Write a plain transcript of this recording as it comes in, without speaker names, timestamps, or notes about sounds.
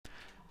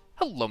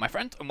Hello my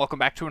friends, and welcome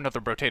back to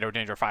another Brotato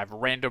Danger 5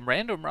 random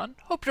run.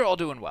 Hope you're all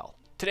doing well.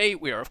 Today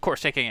we are of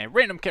course taking a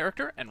random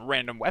character and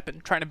random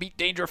weapon, trying to beat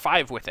Danger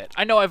 5 with it.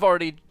 I know I've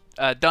already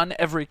done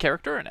every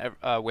character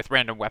and with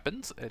random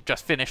weapons,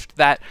 just finished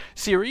that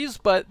series,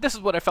 but this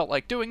is what I felt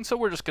like doing, so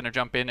we're just going to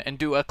jump in and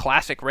do a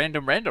classic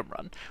random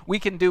run. We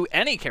can do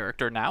any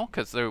character now,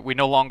 because we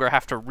no longer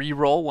have to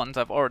re-roll ones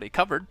I've already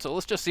covered, so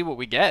let's just see what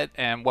we get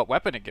and what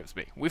weapon it gives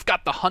me. We've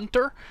got the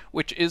Hunter,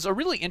 which is a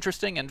really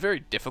interesting and very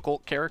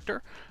difficult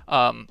character.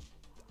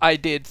 I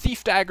did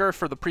Thief Dagger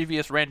for the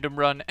previous random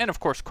run, and of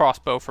course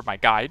Crossbow for my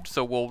guide,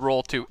 so we'll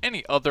roll to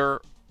any other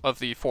of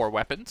the 4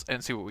 weapons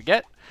and see what we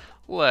get.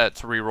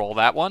 Let's re-roll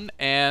that one,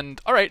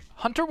 and alright,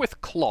 Hunter with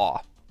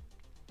Claw.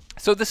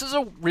 So this is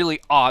a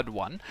really odd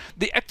one.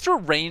 The extra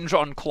range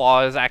on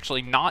Claw is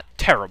actually not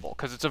terrible,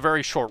 because it's a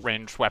very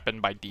short-range weapon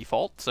by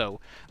default,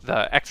 so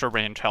the extra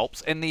range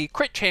helps. And the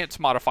crit chance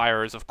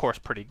modifier is, of course,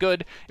 pretty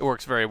good. It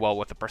works very well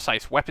with the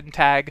precise weapon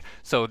tag,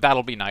 so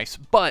that'll be nice.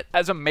 But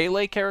as a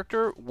melee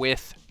character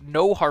with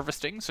no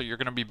harvesting, so you're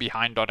going to be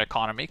behind on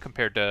economy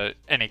compared to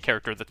any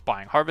character that's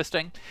buying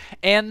harvesting,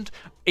 and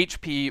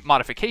HP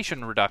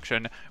modification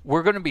reduction,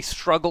 we're going to be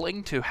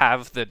struggling to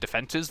have the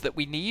defenses that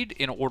we need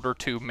in order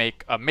to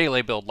make a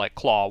melee build like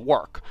Claw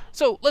work.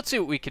 So let's see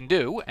what we can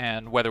do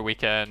and whether we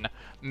can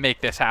make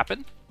this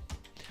happen.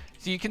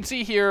 So you can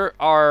see here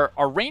our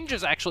range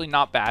is actually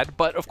not bad,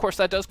 but of course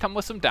that does come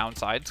with some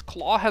downsides.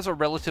 Claw has a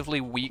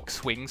relatively weak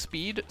swing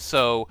speed,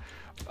 so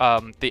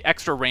the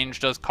extra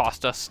range does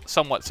cost us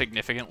somewhat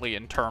significantly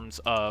in terms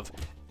of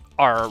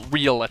our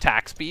real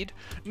attack speed.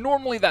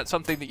 Normally that's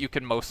something that you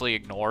can mostly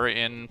ignore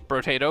in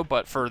Brotato,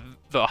 but for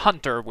the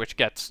Hunter, which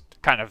gets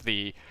kind of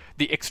the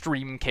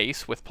extreme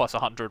case with plus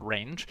 100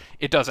 range,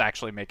 it does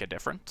actually make a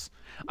difference.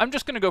 I'm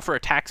just going to go for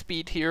attack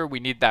speed here. We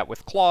need that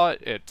with Claw.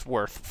 It's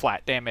worth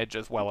flat damage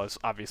as well as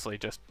obviously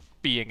just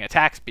being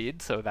attack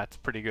speed, so that's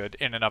pretty good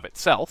in and of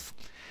itself.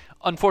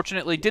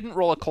 Unfortunately, didn't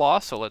roll a Claw,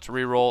 so let's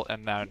re-roll,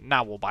 and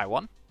now we'll buy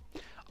one.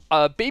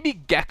 Baby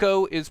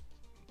Gecko is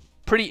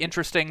pretty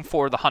interesting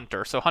for the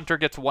Hunter. So Hunter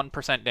gets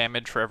 1%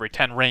 damage for every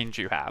 10 range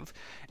you have.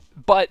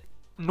 But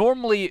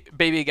normally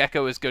Baby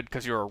Gecko is good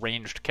because you're a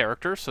ranged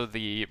character, so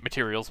the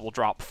materials will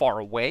drop far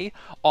away.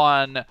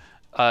 On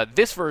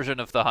this version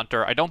of the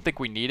Hunter, I don't think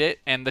we need it,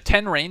 and the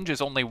 10 range is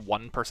only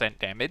 1%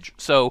 damage.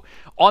 So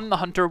on the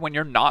Hunter, when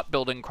you're not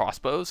building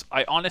crossbows,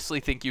 I honestly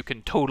think you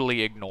can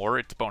totally ignore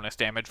its bonus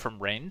damage from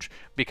range,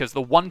 because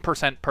the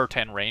 1% per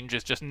 10 range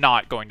is just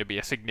not going to be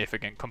a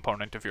significant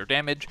component of your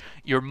damage.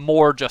 You're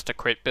more just a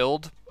crit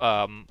build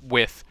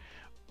with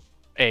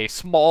a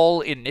small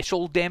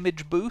initial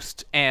damage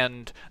boost,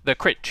 and the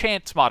crit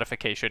chance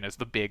modification is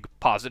the big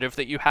positive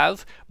that you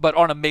have. But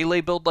on a melee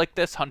build like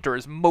this, Hunter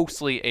is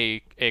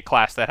mostly a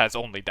class that has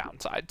only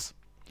downsides.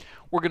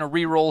 We're going to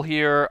re-roll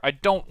here. I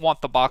don't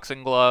want the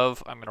boxing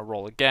glove. I'm going to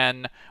roll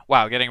again.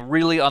 Wow, getting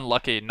really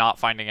unlucky not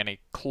finding any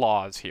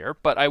claws here.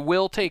 But I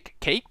will take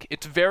Cake.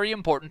 It's very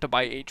important to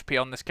buy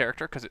HP on this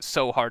character because it's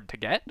so hard to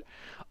get.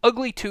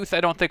 Ugly Tooth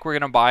I don't think we're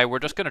going to buy. We're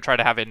just going to try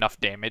to have enough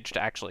damage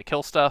to actually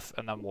kill stuff,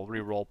 and then we'll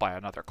re-roll by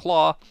another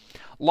Claw.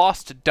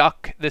 Lost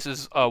Duck. This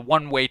is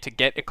one way to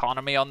get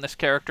economy on this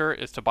character,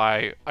 is to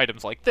buy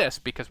items like this,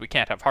 because we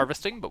can't have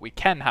harvesting, but we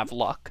can have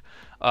luck.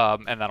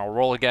 And then I'll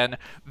roll again.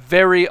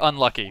 Very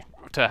unlucky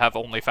to have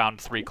only found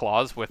 3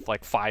 claws with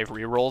like 5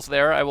 re-rolls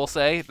there, I will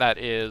say. That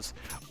is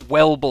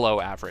well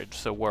below average,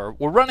 so we're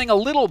running a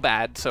little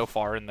bad so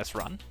far in this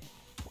run.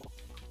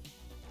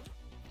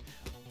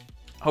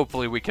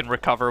 Hopefully we can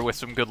recover with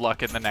some good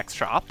luck in the next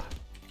shop.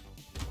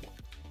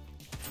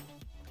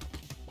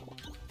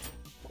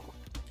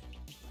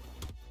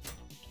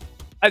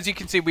 As you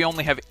can see, we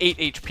only have 8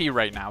 HP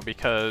right now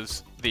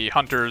because the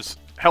Hunter's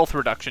health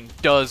reduction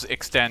does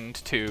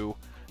extend to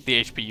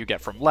the HP you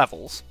get from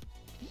levels,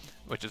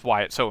 which is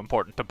why it's so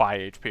important to buy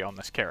HP on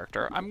this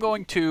character. I'm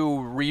going to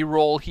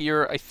re-roll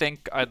here. I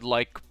think I'd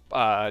like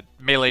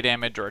melee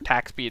damage or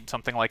attack speed,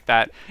 something like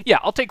that. Yeah,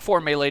 I'll take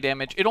 4 melee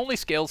damage. It only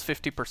scales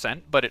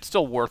 50%, but it's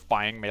still worth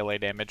buying melee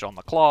damage on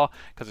the Claw,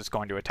 because it's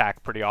going to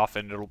attack pretty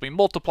often. It'll be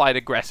multiplied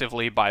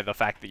aggressively by the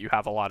fact that you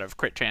have a lot of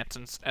crit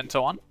chance and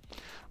so on.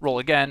 Roll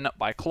again,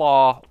 buy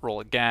Claw, roll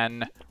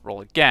again,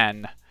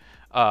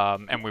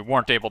 and we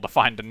weren't able to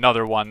find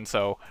another one,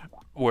 so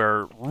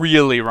we're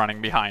really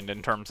running behind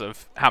in terms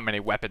of how many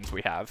weapons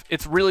we have.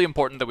 It's really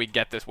important that we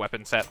get this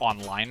weapon set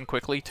online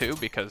quickly, too,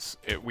 because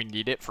we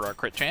need it for our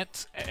crit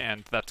chance,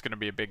 and that's going to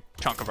be a big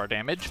chunk of our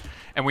damage.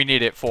 And we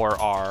need it for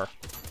our...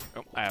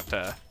 Oh, I have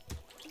to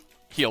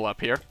heal up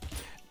here.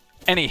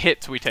 Any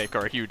hits we take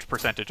are a huge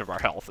percentage of our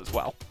health as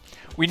well.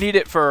 We need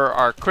it for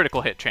our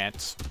critical hit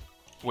chance,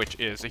 which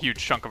is a huge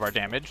chunk of our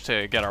damage,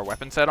 to get our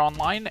weapon set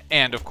online,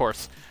 and of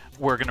course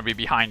we're going to be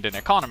behind in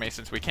economy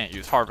since we can't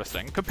use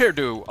harvesting compared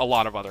to a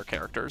lot of other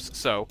characters,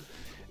 so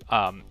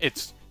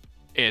it's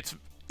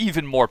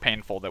even more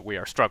painful that we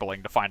are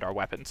struggling to find our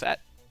weapon set.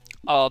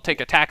 I'll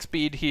take attack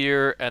speed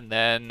here, and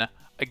then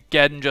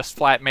again just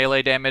flat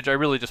melee damage. I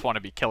really just want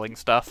to be killing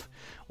stuff.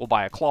 We'll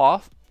buy a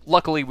Claw,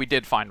 Luckily, we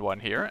did find one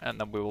here, and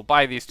then we will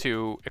buy these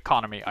 2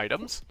 economy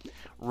items.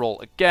 Roll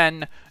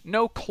again.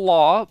 No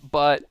claw,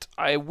 but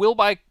I will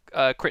buy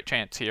crit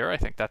chance here. I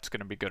think that's going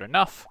to be good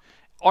enough.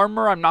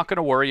 Armor, I'm not going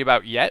to worry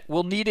about yet.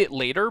 We'll need it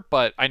later,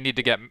 but I need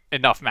to get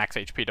enough max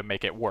HP to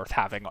make it worth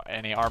having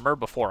any armor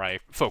before I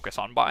focus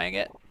on buying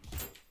it.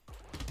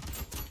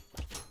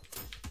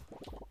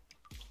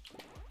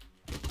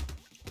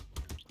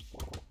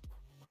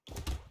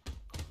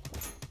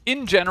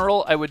 In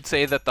general, I would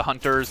say that the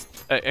hunters,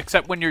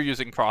 except when you're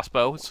using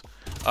crossbows,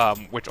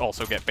 which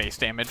also get base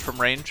damage from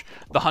range,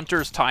 the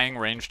hunters tying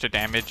range to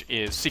damage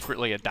is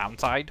secretly a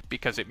downside,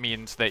 because it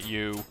means that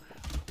you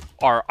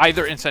are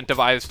either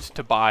incentivized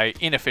to buy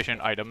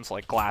inefficient items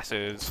like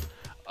glasses,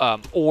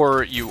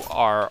 or you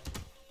are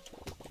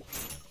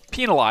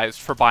penalized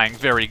for buying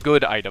very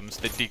good items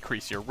that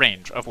decrease your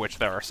range, of which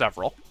there are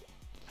several.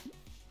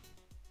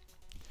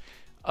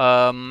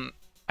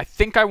 I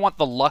think I want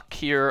the luck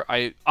here.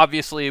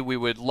 Obviously, we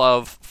would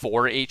love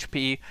 4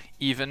 HP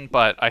even,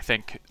 but I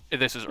think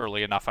this is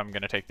early enough. I'm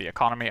going to take the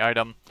economy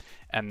item,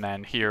 and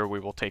then here we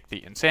will take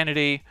the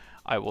insanity.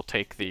 I will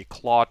take the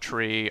claw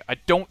tree. I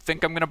don't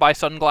think I'm going to buy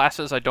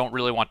sunglasses. I don't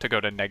really want to go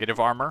to negative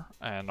armor,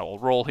 and I'll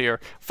roll here.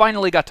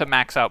 Finally got to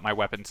max out my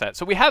weapon set.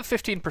 So we have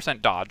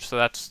 15% dodge, so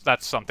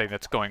that's something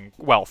that's going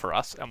well for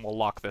us, and we'll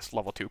lock this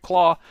level 2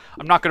 claw.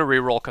 I'm not going to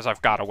reroll because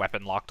I've got a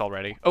weapon locked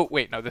already. Oh,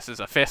 wait, no, this is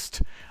a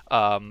fist.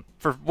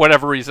 For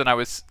whatever reason, I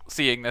was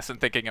seeing this and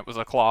thinking it was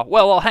a claw.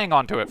 Well, I'll hang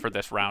on to it for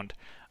this round,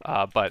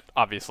 but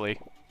obviously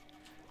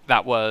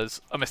that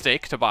was a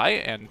mistake to buy,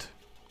 and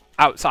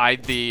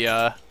outside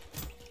the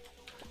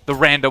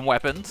random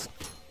weapons.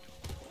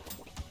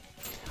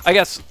 I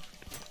guess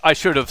I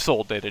should have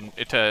sold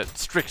it to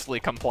strictly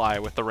comply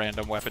with the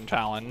random weapon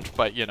challenge,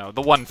 but, you know,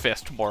 the one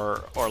fist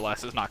more or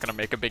less is not going to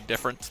make a big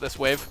difference this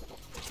wave.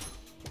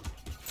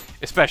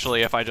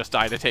 Especially if I just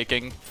die to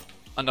taking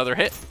another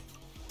hit.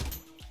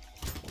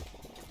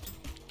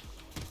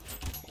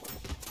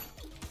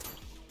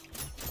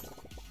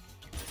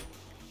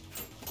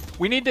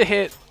 We need to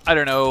hit, I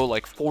don't know,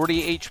 like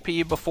 40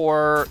 HP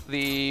before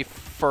the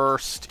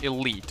first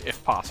elite,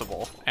 if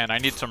possible. And I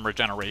need some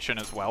regeneration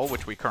as well,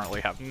 which we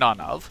currently have none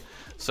of.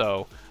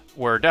 So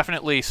we're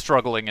definitely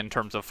struggling in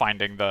terms of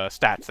finding the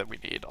stats that we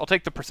need. I'll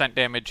take the percent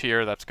damage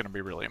here. That's going to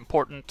be really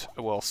important.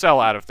 We'll sell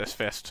out of this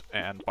fist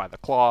and buy the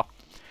claw.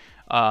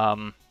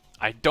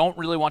 I don't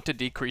really want to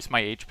decrease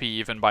my HP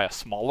even by a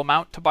small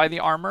amount to buy the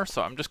armor,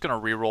 so I'm just going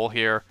to reroll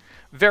here.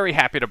 Very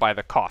happy to buy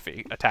the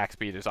coffee. Attack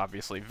speed is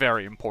obviously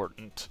very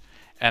important.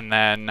 And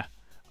then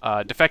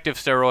defective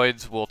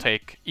steroids will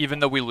take, even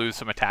though we lose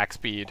some attack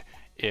speed,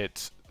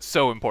 it's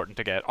so important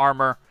to get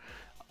armor.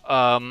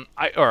 Or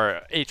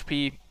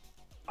HP.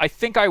 I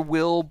think I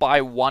will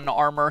buy 1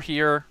 armor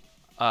here.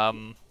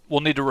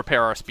 We'll need to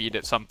repair our speed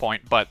at some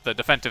point, but the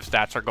defensive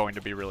stats are going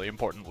to be really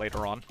important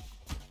later on.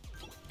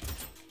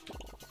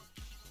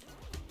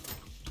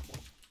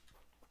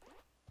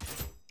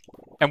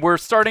 And we're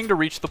starting to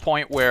reach the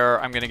point where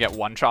I'm going to get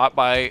one-shot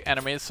by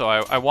enemies, so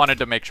I wanted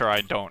to make sure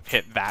I don't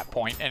hit that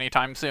point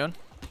anytime soon.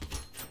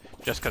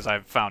 Just because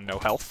I've found no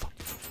health.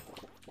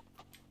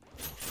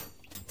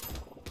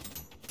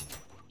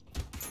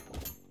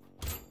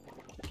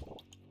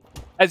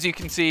 As you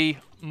can see,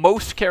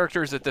 most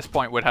characters at this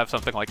point would have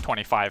something like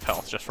 25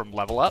 health just from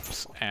level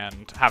ups,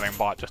 and having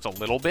bought just a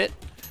little bit,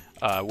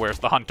 whereas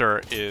the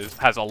hunter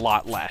has a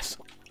lot less.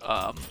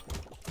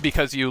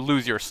 Because you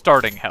lose your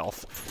starting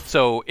health.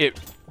 So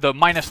the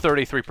minus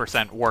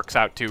 33% works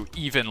out to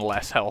even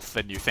less health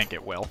than you think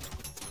it will.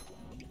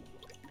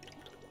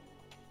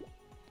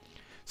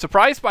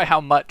 Surprised by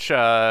how much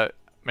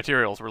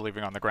materials we're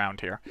leaving on the ground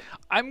here.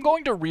 I'm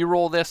going to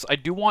reroll this. I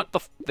do want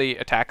the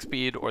attack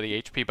speed or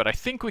the HP, but I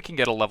think we can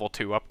get a level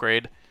 2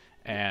 upgrade.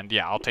 And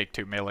yeah, I'll take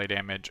 2 melee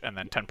damage and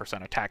then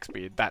 10% attack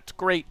speed. That's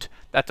great.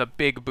 That's a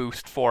big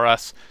boost for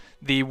us.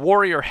 The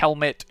warrior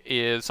helmet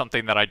is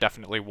something that I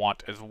definitely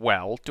want as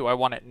well. Do I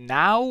want it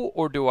now,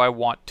 or do I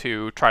want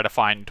to try to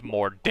find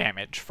more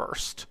damage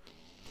first?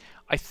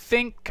 I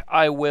think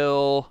I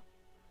will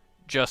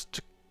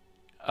just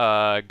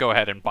go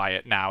ahead and buy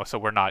it now, so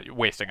we're not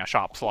wasting a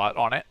shop slot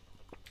on it.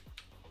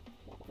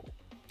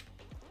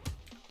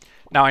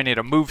 Now I need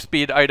a move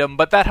speed item,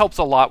 but that helps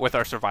a lot with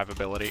our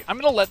survivability. I'm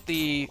going to let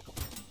the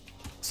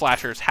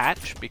slashers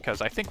hatch,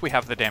 because I think we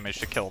have the damage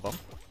to kill them.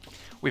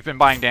 We've been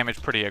buying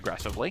damage pretty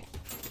aggressively.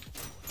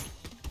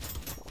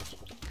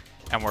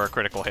 And we're a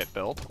critical hit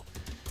build.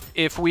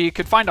 If we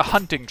could find a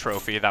hunting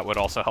trophy, that would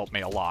also help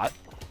me a lot.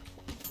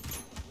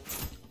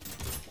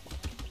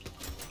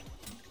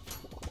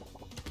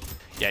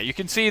 Yeah, you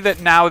can see that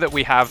now that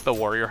we have the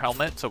warrior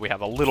helmet, so we have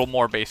a little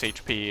more base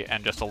HP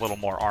and just a little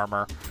more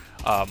armor,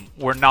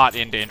 we're not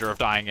in danger of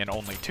dying in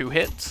only 2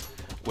 hits,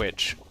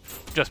 which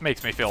just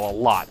makes me feel a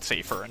lot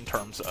safer in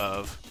terms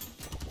of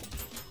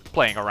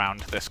playing around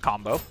this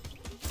combo.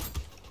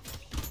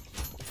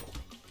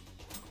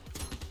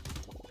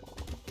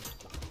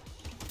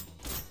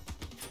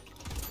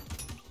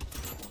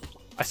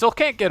 I still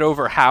can't get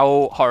over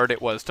how hard it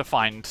was to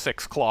find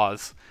 6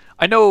 claws.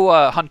 I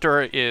know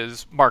Hunter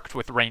is marked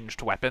with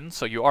ranged weapons,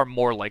 so you are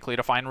more likely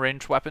to find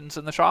ranged weapons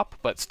in the shop,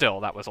 but still,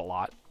 that was a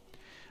lot.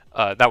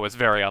 That was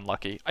very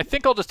unlucky. I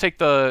think I'll just take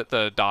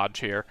the dodge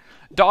here.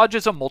 Dodge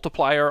is a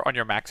multiplier on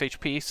your max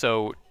HP,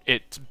 so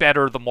it's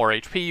better the more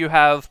HP you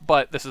have,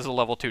 but this is a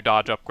level 2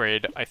 dodge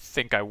upgrade. I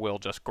think I will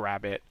just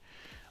grab it.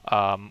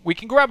 We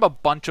can grab a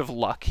bunch of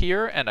luck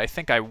here, and I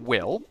think I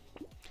will.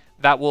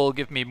 That will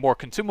give me more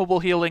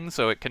consumable healing,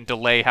 so it can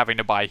delay having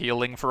to buy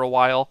healing for a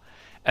while.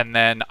 And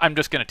then I'm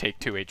just going to take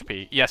 2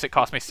 HP. Yes, it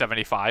cost me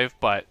 75,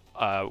 but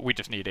we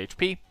just need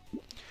HP.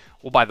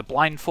 We'll buy the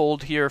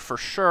blindfold here for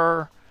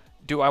sure.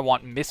 Do I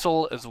want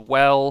missile as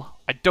well?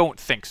 I don't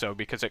think so,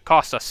 because it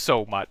costs us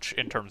so much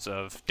in terms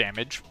of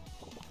damage.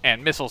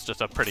 And missile's just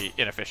a pretty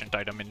inefficient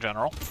item in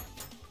general.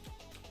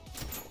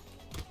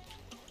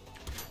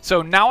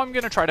 So now I'm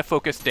going to try to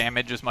focus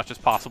damage as much as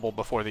possible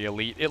before the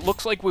elite. It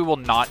looks like we will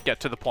not get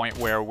to the point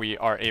where we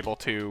are able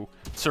to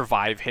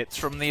survive hits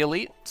from the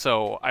elite,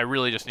 so I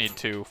really just need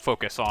to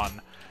focus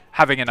on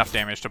having enough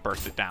damage to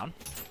burst it down.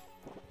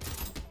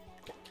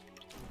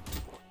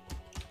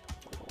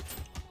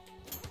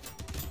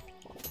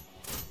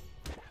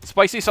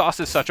 Spicy sauce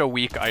is such a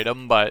weak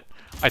item, but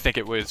I think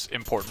it was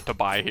important to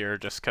buy here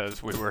just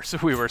because we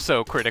were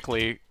so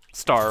critically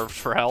starved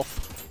for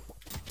health.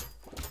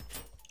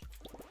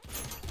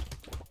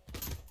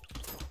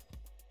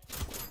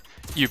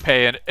 You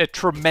pay a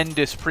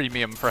tremendous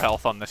premium for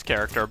health on this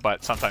character,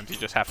 but sometimes you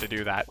just have to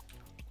do that.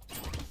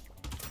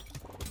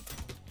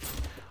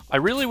 I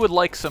really would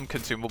like some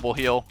consumable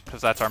heal,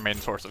 because that's our main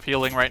source of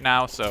healing right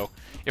now, so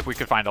if we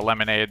could find a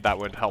lemonade, that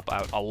would help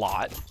out a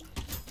lot.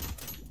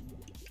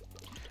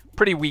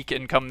 Pretty weak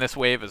income this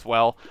wave as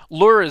well.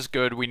 Lure is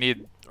good. We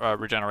need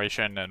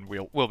regeneration, and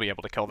we'll be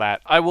able to kill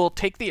that. I will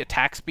take the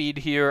attack speed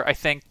here. I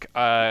think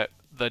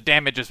the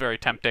damage is very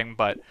tempting,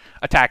 but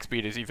attack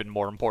speed is even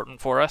more important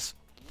for us.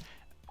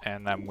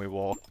 And then we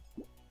will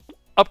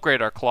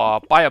upgrade our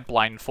claw, buy a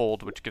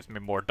blindfold, which gives me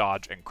more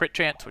dodge and crit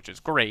chance, which is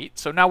great.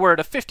 So now we're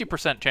at a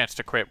 50% chance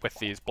to crit with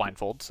these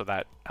blindfolds, so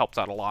that helps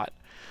out a lot.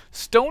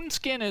 Stone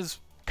Skin is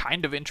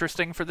kind of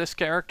interesting for this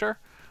character.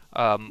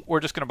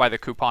 We're just going to buy the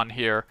coupon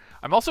here.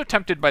 I'm also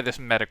tempted by this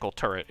medical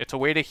turret. It's a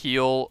way to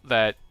heal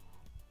that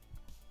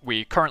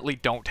we currently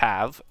don't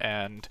have,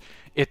 and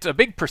it's a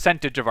big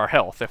percentage of our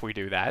health if we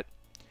do that.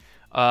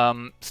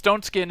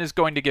 Stone Skin is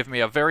going to give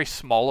me a very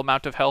small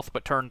amount of health,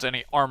 but turns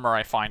any armor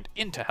I find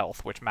into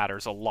health, which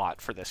matters a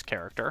lot for this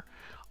character.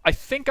 I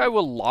think I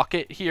will lock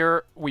it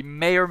here. We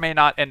may or may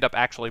not end up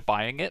actually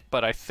buying it,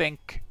 but I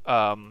think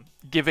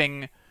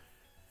giving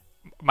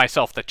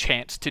myself the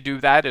chance to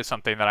do that is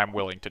something that I'm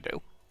willing to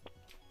do.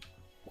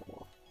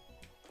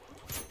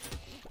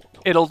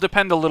 It'll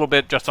depend a little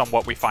bit just on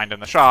what we find in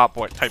the shop,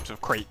 what types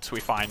of crates we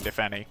find, if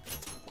any.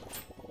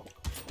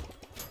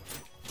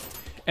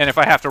 And if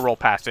I have to roll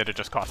past it, it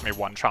just costs me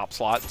 1 shop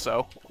slot,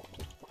 so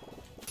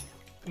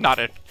not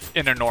an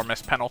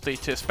enormous penalty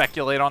to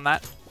speculate on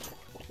that.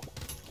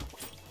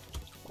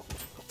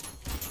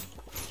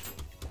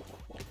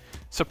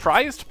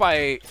 Surprised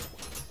by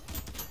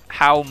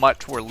how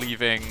much we're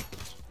leaving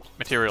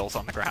materials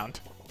on the ground.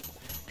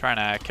 Trying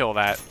to kill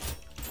that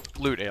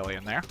loot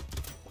alien there.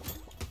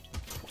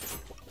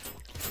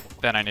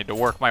 Then I need to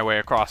work my way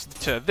across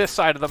to this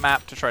side of the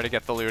map to try to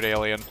get the loot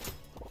alien,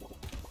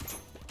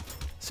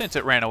 since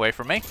it ran away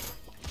from me.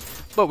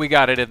 But we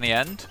got it in the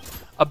end.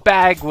 A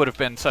bag would have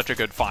been such a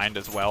good find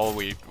as well.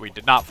 We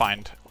did not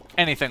find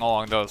anything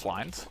along those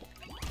lines.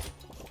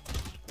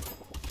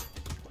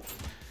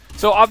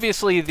 So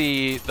obviously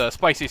the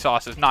spicy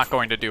sauce is not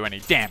going to do any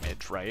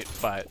damage, right?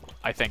 But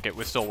I think it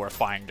was still worth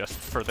buying just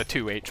for the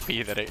 2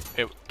 HP that it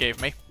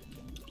gave me.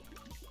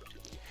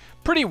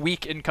 Pretty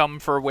weak income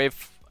for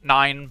wave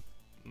 9,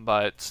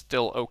 but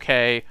still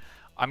okay.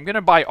 I'm going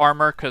to buy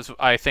armor because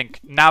I think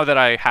now that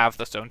I have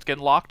the stone skin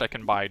locked, I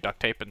can buy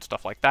duct tape and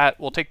stuff like that.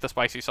 We'll take the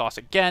spicy sauce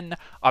again.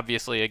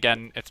 Obviously,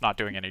 again, it's not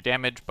doing any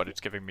damage, but it's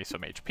giving me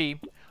some HP.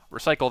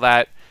 Recycle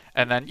that.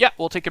 And then, yeah,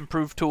 we'll take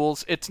improved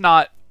tools.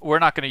 We're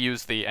not going to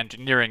use the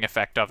engineering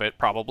effect of it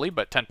probably,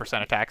 but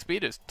 10% attack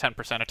speed is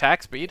 10%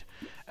 attack speed.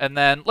 And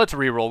then let's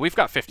reroll. We've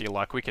got 50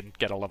 luck. We can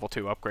get a level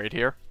 2 upgrade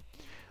here.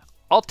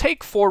 I'll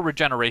take 4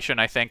 regeneration,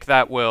 I think.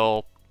 That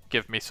will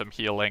give me some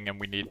healing,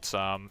 and we need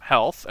some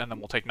health, and then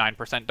we'll take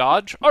 9%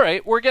 dodge.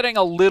 Alright, we're getting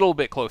a little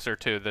bit closer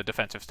to the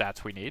defensive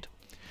stats we need.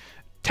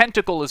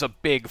 Tentacle is a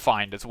big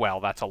find as well.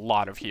 That's a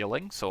lot of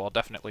healing, so I'll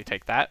definitely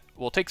take that.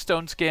 We'll take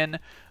Stone Skin,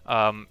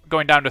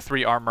 going down to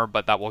 3 armor,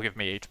 but that will give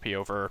me HP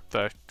over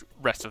the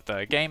rest of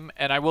the game,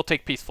 and I will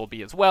take Peaceful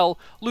Bee as well,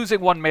 losing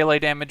 1 melee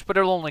damage, but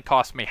it'll only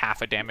cost me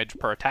half a damage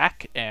per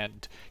attack,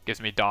 and gives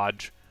me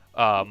dodge.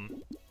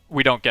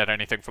 We don't get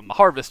anything from the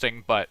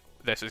harvesting, but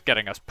this is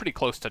getting us pretty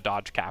close to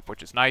dodge cap,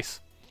 which is nice.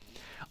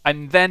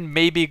 I'm then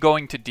maybe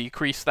going to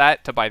decrease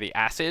that to buy the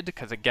acid,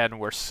 because again,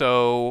 we're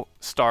so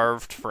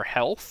starved for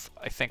health.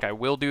 I think I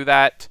will do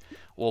that.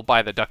 We'll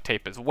buy the duct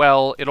tape as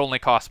well. It only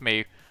costs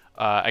me,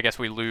 I guess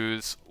we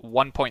lose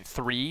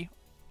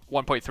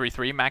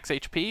 1.33 max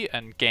HP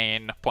and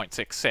gain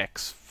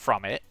 0.66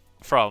 from it,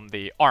 from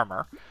the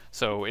armor.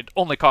 So it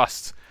only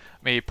costs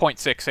me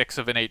 0.66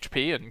 of an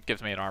HP and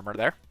gives me an armor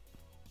there.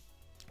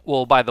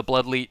 We'll buy the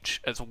Blood Leech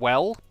as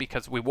well,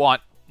 because we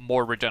want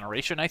more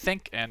regeneration, I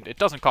think, and it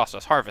doesn't cost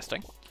us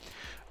harvesting.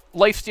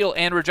 Lifesteal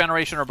and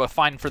regeneration are both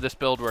fine for this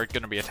build. We're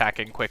going to be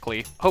attacking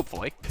quickly,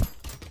 hopefully.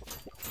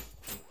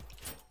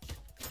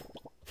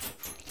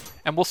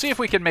 And we'll see if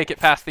we can make it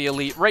past the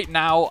elite. Right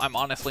now, I'm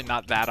honestly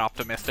not that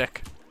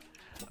optimistic.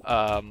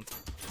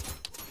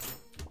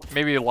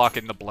 Maybe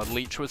locking the Blood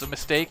Leech was a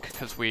mistake,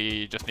 because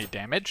we just need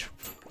damage.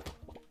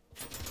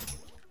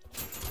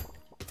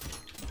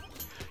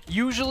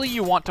 Usually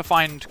you want to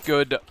find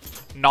good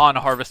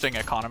non-harvesting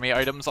economy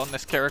items on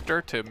this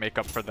character to make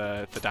up for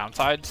the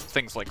downsides.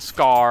 Things like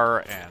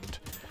Scar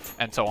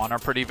and so on are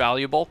pretty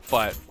valuable,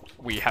 but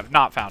we have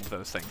not found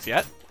those things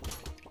yet.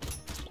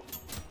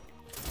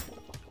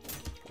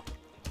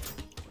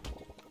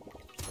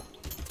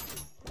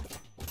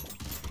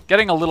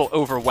 Getting a little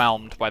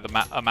overwhelmed by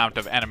the amount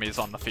of enemies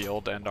on the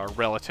field and our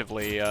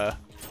relatively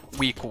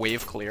weak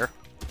wave clear.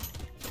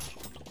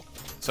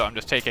 So I'm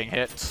just taking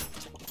hits.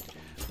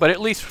 But at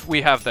least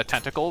we have the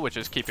tentacle, which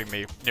is keeping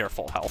me near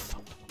full health.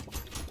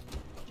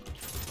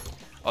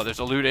 Oh, there's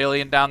a loot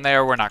alien down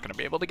there. We're not going to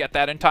be able to get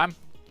that in time.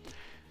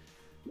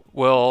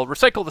 We'll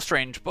recycle the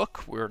strange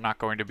book. We're not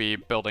going to be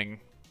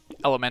building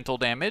elemental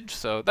damage,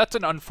 so that's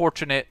an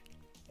unfortunate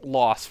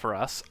loss for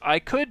us. I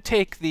could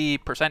take the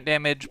percent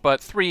damage, but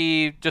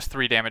just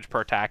 3 damage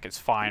per attack is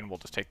fine. We'll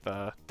just take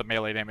the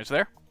melee damage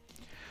there.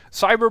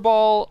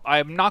 Cyberball,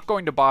 I'm not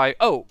going to buy...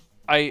 Oh,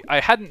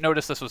 I hadn't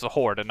noticed this was a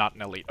horde and not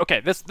an elite. Okay,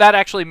 that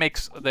actually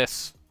makes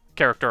this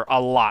character a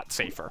lot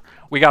safer.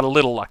 We got a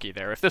little lucky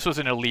there. If this was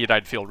an elite,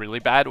 I'd feel really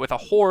bad. With a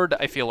horde,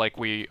 I feel like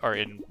we are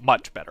in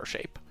much better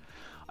shape.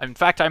 In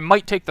fact, I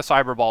might take the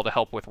Cyberball to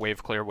help with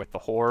wave clear with the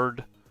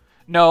horde.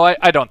 No,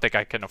 I don't think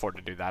I can afford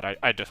to do that.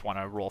 I just want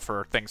to roll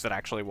for things that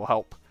actually will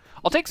help.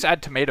 I'll take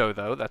Sad Tomato,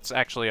 though. That's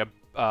actually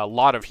a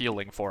lot of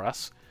healing for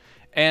us.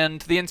 And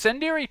the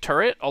Incendiary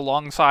Turret,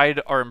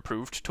 alongside our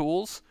improved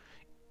tools,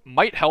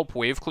 might help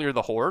wave clear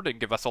the horde and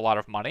give us a lot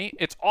of money.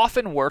 It's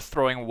often worth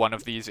throwing one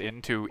of these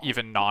into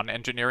even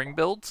non-engineering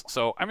builds,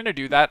 so I'm going to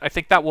do that. I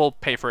think that will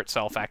pay for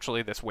itself,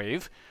 actually, this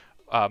wave,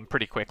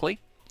 pretty quickly.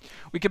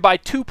 We could buy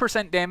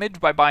 2% damage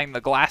by buying the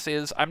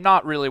glasses. I'm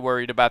not really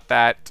worried about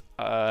that.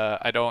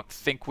 I don't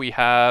think we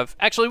have...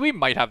 Actually, we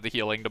might have the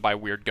healing to buy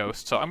Weird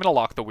Ghost, so I'm going to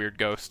lock the Weird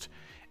Ghost,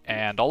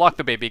 and I'll lock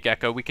the Baby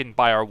Gecko. We can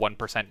buy our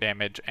 1%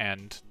 damage,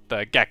 and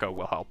the Gecko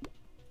will help.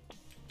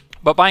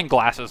 But buying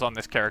glasses on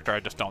this character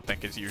I just don't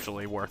think is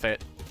usually worth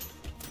it.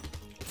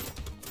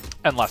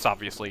 Unless,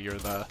 obviously, you're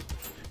the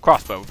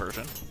crossbow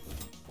version.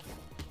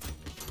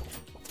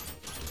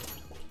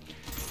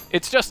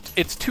 It's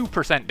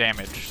 2%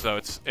 damage, so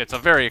it's a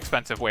very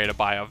expensive way to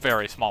buy a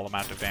very small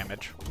amount of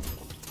damage.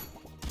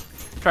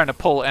 Trying to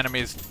pull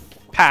enemies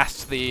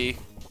past the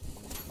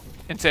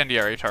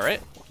Incendiary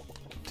Turret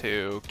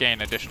to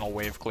gain additional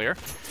wave clear.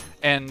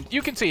 And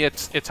you can see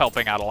it's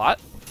helping out a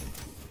lot.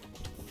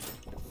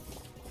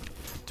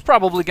 It's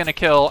probably going to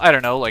kill, I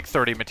don't know, like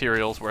 30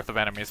 materials worth of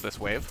enemies this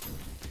wave.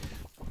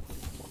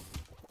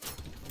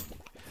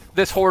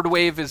 This horde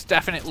wave is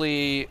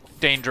definitely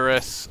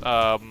dangerous.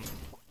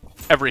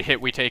 Every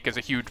hit we take is a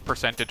huge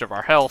percentage of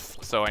our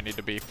health, so I need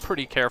to be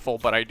pretty careful,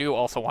 but I do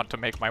also want to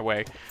make my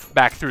way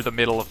back through the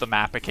middle of the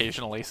map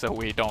occasionally so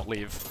we don't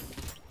leave,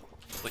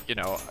 you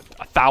know,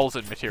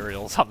 1,000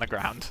 materials on the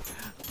ground.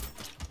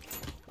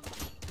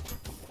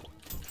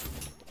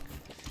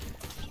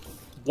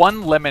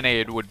 One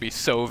lemonade would be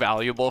so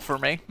valuable for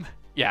me.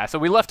 Yeah, so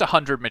we left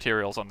 100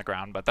 materials on the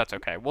ground, but that's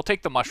okay. We'll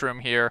take the mushroom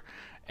here,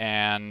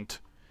 and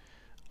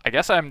I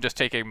guess I'm just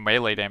taking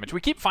melee damage.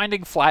 We keep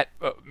finding flat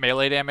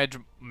melee damage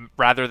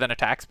rather than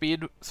attack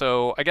speed,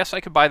 so I guess I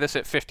could buy this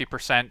at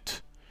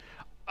 50%.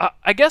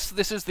 I guess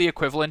this is the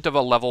equivalent of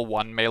a level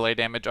 1 melee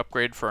damage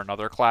upgrade for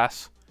another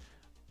class.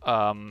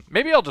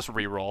 Maybe I'll just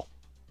reroll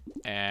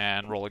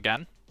and roll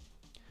again.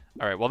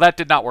 Alright, well that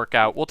did not work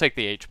out. We'll take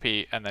the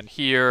HP, and then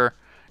here...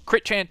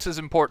 Crit chance is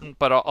important,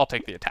 but I'll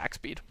take the attack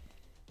speed.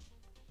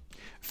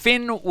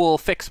 Finn will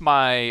fix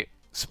my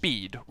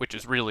speed, which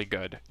is really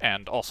good,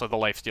 and also the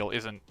lifesteal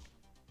isn't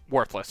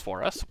worthless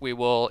for us. We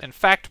will, in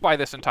fact, buy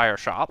this entire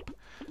shop,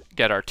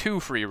 get our 2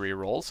 free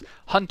rerolls.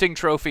 Hunting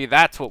Trophy,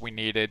 that's what we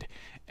needed,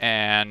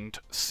 and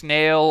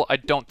Snail, I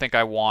don't think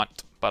I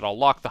want, but I'll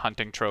lock the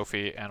Hunting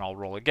Trophy, and I'll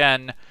roll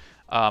again.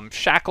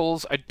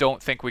 Shackles, I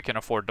don't think we can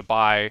afford to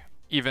buy,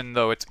 even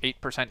though it's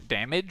 8%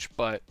 damage,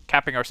 but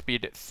capping our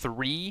speed at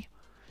 3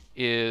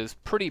 is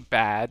pretty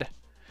bad.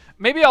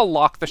 Maybe I'll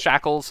lock the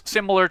shackles.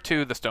 Similar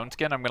to the stone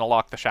skin, I'm going to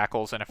lock the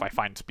shackles, and if I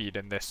find speed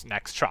in this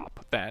next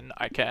shop, then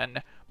I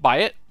can buy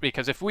it,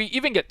 because if we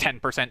even get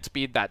 10%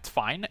 speed, that's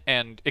fine,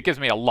 and it gives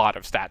me a lot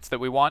of stats that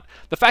we want.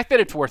 The fact that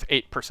it's worth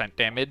 8%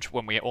 damage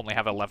when we only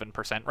have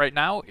 11% right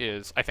now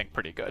is, I think,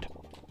 pretty good.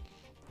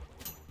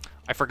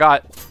 I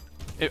forgot...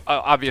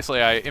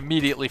 obviously, I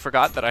immediately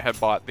forgot that I had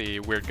bought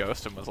the Weird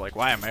Ghost and was like,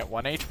 why am I at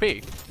 1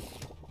 HP?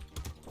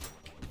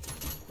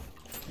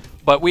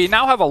 But we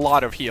now have a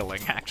lot of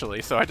healing,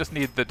 actually, so I just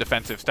need the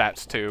defensive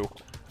stats to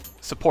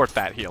support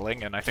that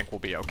healing, and I think we'll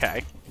be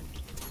okay.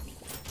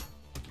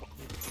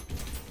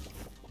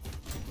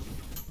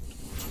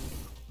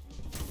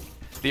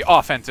 The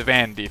offensive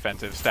and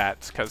defensive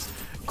stats, because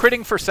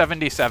critting for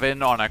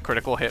 77 on a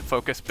critical hit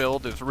focus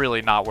build is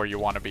really not where you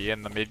want to be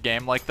in the mid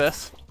game like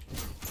this.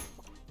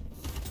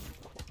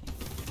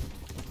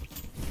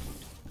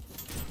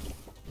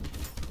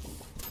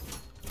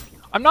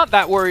 I'm not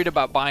that worried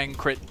about buying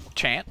crit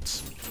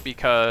chance,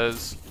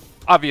 because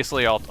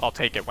obviously I'll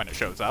take it when it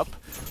shows up,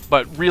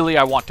 but really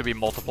I want to be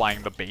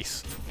multiplying the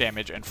base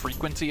damage and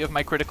frequency of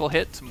my critical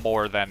hits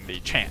more than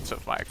the chance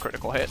of my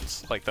critical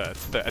hits, like the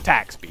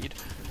attack speed.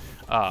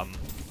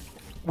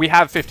 We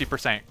have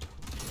 50%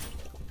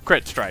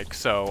 crit strike,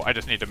 so I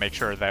just need to make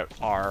sure that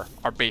our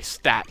base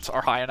stats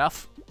are high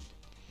enough.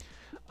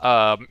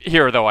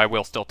 Here, though, I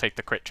will still take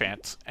the crit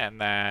chance,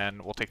 and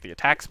then we'll take the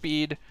attack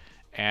speed,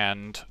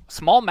 and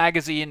small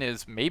magazine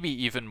is maybe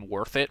even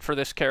worth it for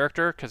this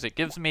character, because it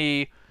gives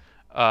me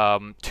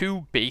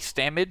 2 base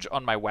damage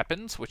on my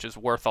weapons, which is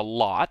worth a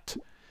lot.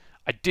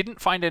 I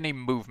didn't find any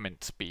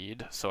movement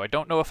speed, so I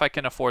don't know if I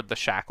can afford the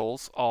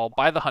shackles. I'll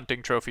buy the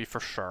hunting trophy for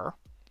sure.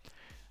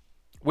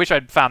 Wish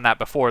I'd found that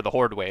before the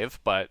Horde wave,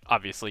 but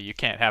obviously you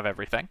can't have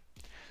everything.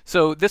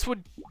 So this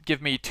would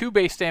give me 2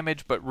 base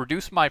damage, but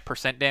reduce my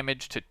percent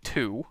damage to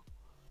 2.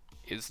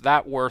 Is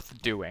that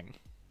worth doing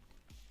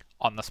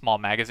on the small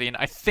magazine?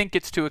 I think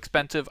it's too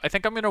expensive. I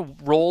think I'm going to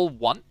roll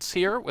once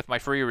here with my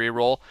free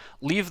reroll,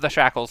 leave the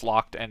shackles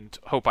locked, and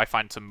hope I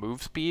find some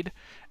move speed.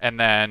 And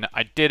then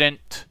I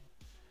didn't.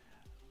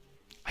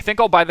 I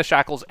think I'll buy the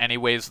shackles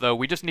anyways, though.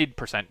 We just need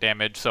percent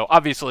damage, so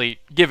obviously,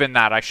 given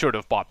that, I should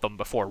have bought them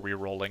before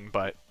rerolling,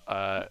 but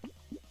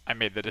I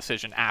made the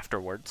decision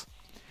afterwards.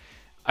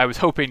 I was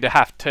hoping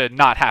to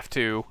not have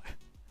to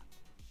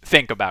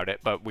think about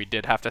it, but we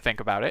did have to think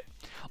about it.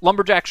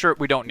 Lumberjack shirt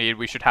we don't need.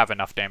 We should have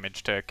enough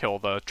damage to kill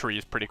the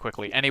trees pretty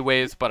quickly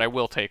anyways, but I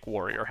will take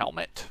warrior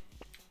helmet.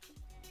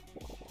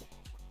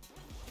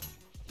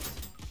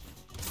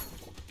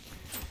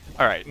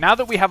 Alright, now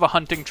that we have a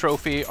hunting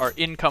trophy, our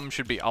income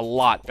should be a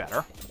lot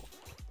better.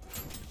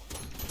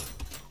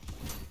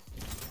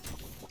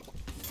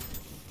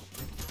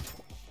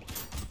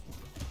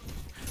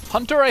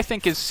 Hunter, I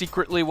think, is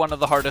secretly one of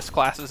the hardest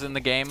classes in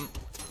the game,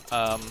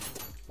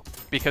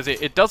 because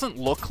it doesn't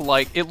look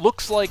like... It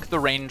looks like the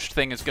ranged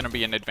thing is going to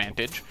be an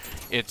advantage.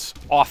 It's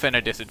often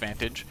a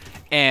disadvantage,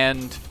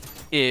 and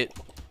it...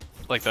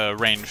 like the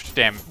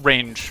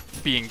range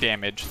being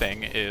damage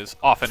thing is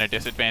often a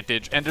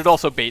disadvantage, and it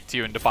also baits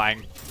you into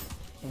buying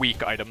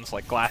weak items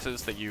like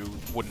glasses that you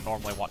wouldn't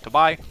normally want to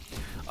buy.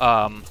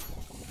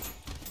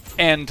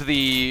 And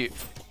the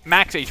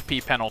max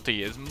HP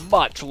penalty is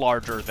much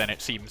larger than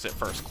it seems at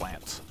first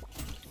glance.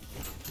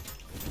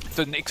 It's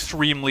an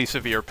extremely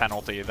severe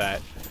penalty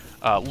that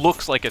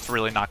looks like it's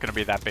really not going to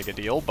be that big a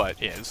deal,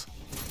 but is.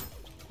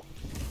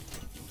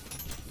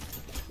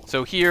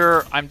 So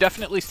here, I'm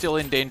definitely still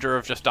in danger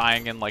of just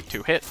dying in like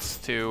 2 hits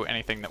to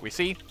anything that we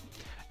see.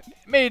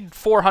 Made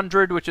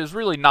 400, which is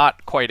really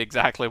not quite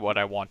exactly what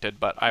I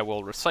wanted, but I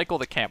will recycle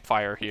the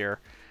campfire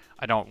here.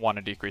 I don't want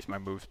to decrease my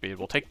move speed.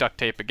 We'll take duct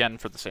tape again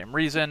for the same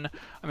reason.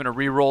 I'm going to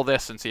re-roll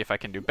this and see if I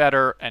can do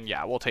better, and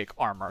yeah, we'll take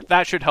armor.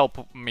 That should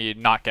help me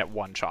not get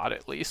one shot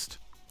at least.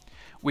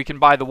 We can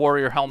buy the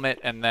warrior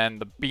helmet and then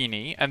the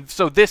beanie, and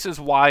so this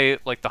is why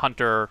like the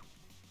hunter...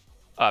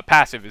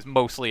 passive is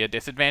mostly a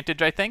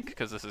disadvantage, I think,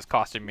 because this is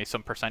costing me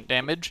some percent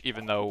damage,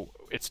 even though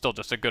it's still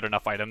just a good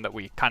enough item that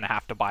we kind of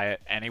have to buy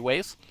it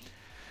anyways.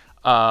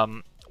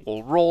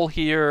 We'll roll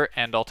here,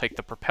 and I'll take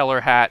the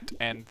propeller hat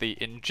and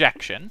the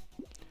injection,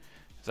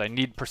 because I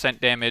need percent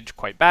damage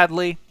quite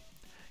badly.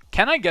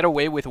 Can I get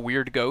away with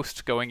Weird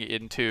Ghost going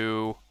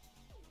into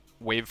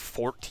wave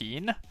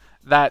 14?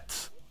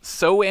 That's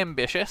so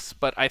ambitious,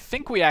 but I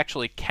think we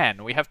actually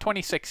can. We have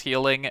 26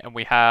 healing, and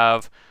we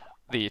have...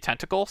 the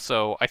tentacle,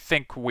 so I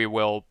think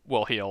we'll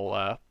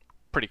heal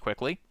pretty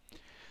quickly.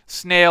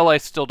 Snail, I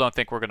still don't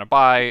think we're going to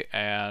buy,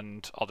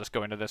 and I'll just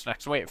go into this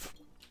next wave.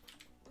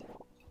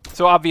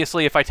 So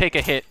obviously, if I take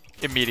a hit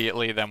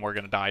immediately, then we're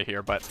going to die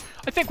here, but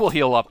I think we'll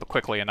heal up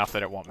quickly enough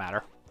that it won't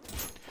matter.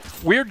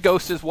 Weird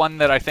Ghost is one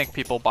that I think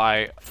people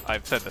buy,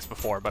 I've said this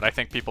before, but I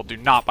think people do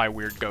not buy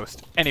Weird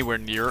Ghost anywhere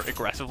near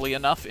aggressively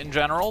enough in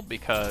general,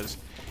 because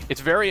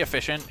it's very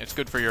efficient, it's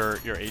good for your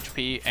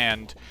HP,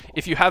 and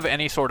if you have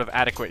any sort of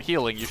adequate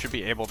healing, you should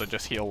be able to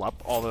just heal up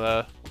all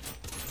the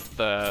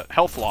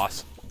health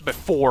loss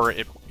before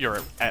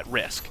you're at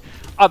risk.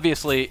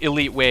 Obviously,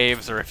 elite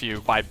waves, or if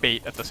you buy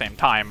bait at the same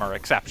time, are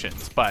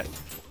exceptions, but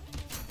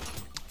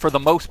for the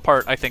most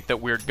part, I think that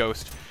Weird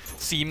Ghost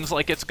seems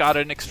like it's got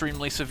an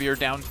extremely severe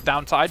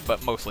downside,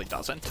 but mostly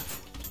doesn't.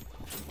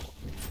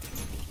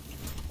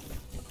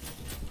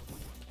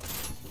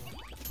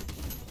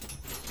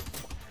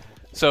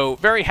 So,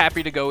 very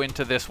happy to go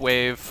into this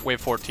wave.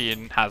 Wave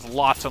 14 has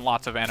lots and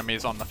lots of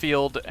enemies on the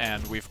field,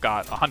 and we've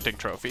got a hunting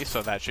trophy,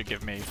 so that should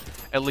give me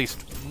at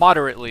least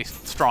moderately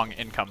strong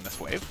income this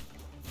wave.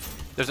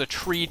 There's a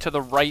tree to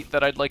the right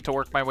that I'd like to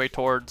work my way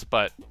towards,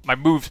 but my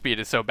move speed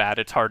is so bad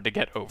it's hard to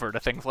get over to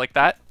things like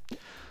that.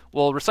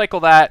 We'll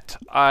recycle that.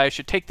 I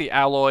should take the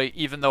alloy,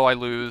 even though I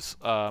lose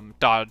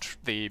dodge.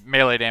 The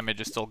melee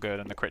damage is still good,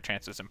 and the crit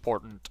chance is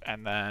important.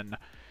 And then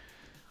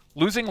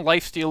losing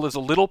lifesteal is a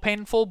little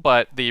painful,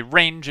 but the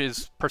range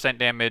is %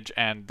 damage,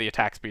 and the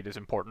attack speed is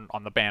important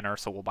on the banner,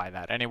 so we'll buy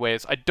that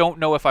anyways. I don't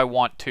know if I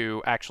want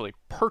to actually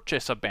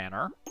purchase a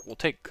banner.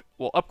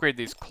 We'll upgrade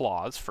these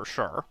claws for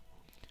sure.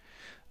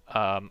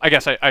 I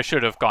guess I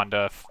should have gone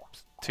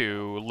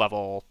to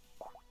level.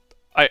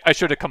 I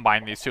should have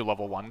combined these two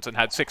level 1s and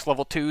had 6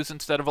 level 2s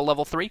instead of a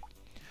level 3.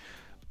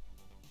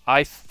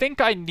 I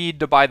think I need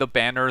to buy the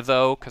banner,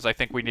 though, because I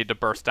think we need to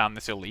burst down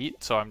this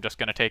elite, so I'm just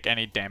going to take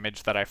any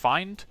damage that I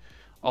find.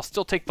 I'll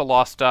still take the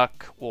Lost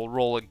Duck. We'll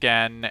roll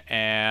again,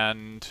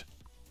 and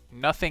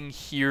nothing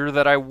here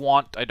that I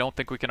want. I don't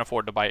think we can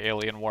afford to buy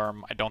Alien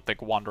Worm. I don't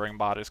think Wandering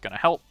Bot is going to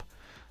help,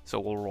 so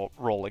we'll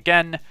roll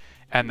again.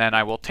 And then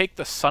I will take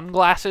the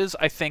sunglasses,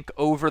 I think,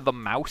 over the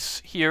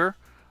mouse here.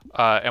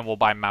 And we'll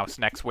buy mouse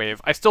next wave.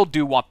 I still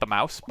do want the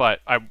mouse, but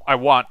I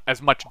want as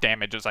much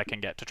damage as I can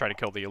get to try to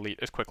kill the elite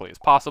as quickly as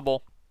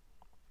possible.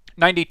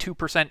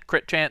 92%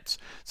 crit chance,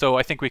 so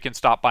I think we can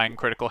stop buying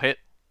critical hit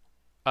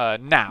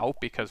now,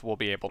 because we'll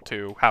be able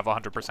to have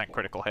 100%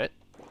 critical hit.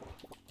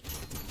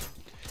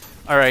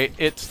 Alright,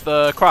 it's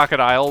the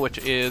crocodile, which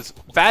is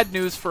bad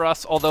news for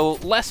us, although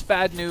less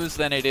bad news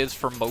than it is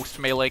for most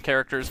melee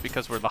characters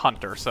because we're the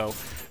hunter, so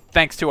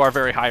thanks to our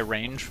very high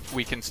range,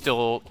 we can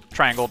still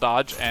triangle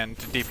dodge and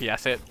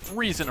DPS it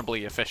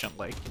reasonably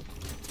efficiently.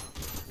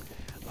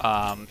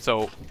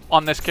 So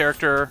on this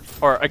character,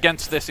 or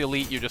against this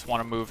elite, you just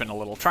want to move in a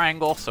little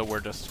triangle, so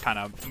we're just kind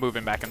of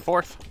moving back and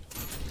forth.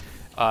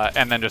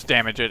 And then just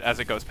damage it as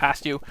it goes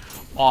past you.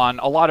 On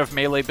a lot of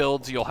melee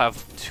builds, you'll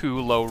have too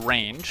low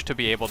range to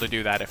be able to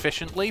do that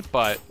efficiently,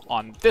 but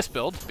on this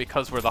build,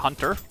 because we're the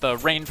hunter, the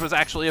range was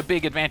actually a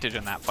big advantage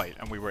in that fight,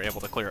 and we were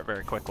able to clear it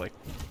very quickly.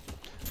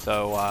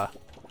 So, I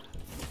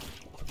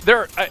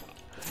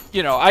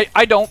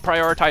don't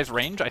prioritize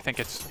range. I think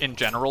it's, in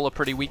general, a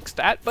pretty weak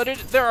stat, but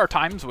there are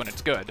times when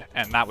it's good,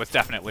 and that was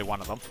definitely one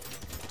of them.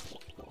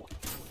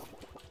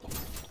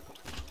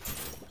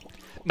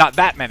 Not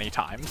that many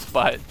times,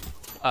 but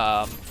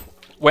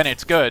when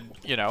it's good,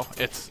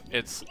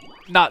 it's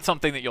not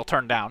something that you'll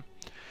turn down.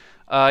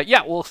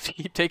 Yeah, we'll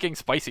keep taking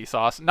spicy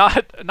sauce.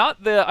 Not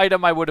the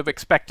item I would have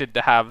expected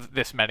to have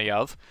this many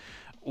of.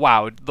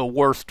 Wow, the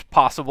worst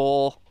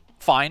possible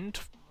find.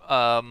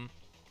 Our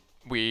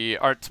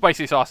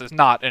spicy sauce is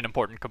not an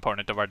important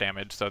component of our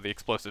damage, so the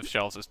explosive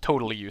shells is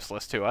totally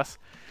useless to us.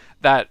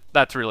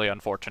 That's really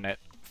unfortunate.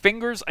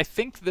 Fingers, I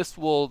think this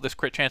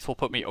crit chance will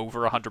put me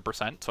over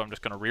 100%, so I'm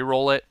just going to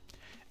re-roll it,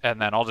 and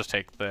then I'll just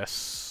take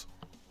this.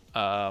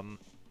 I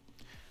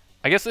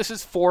guess this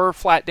is 4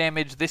 flat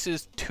damage. This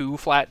is 2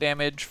 flat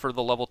damage for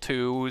the level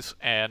 2s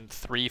and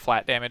 3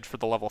 flat damage for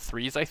the level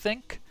 3s, I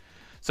think.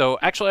 So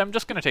actually, I'm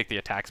just going to take the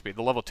attack speed.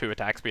 The level 2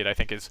 attack speed, I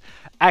think, is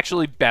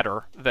actually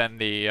better than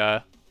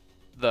the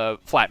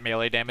flat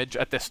melee damage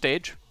at this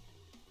stage.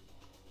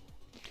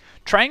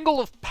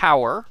 Triangle of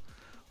Power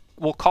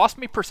will cost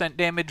me %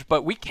 damage,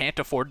 but we can't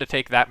afford to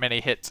take that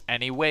many hits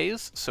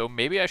anyways, so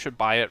maybe I should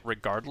buy it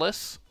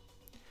regardless.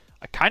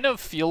 I kind of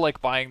feel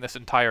like buying this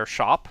entire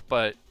shop,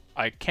 but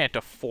I can't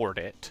afford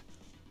it.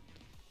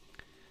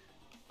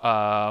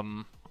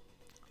 I'll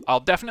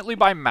definitely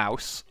buy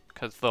mouse,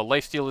 because the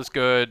lifesteal is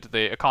good,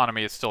 the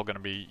economy is still going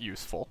to be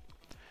useful.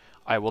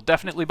 I will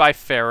definitely buy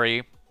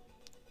fairy.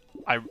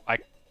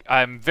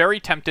 I'm very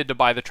tempted to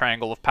buy the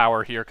Triangle of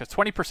Power here, because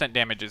 20%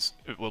 damage it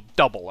will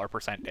double our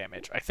 %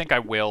 damage. I think I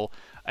will,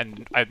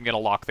 and I'm going to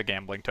lock the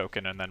gambling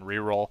token and then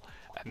reroll,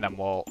 and then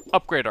we'll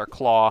upgrade our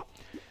claw.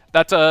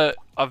 That's a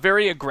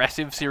very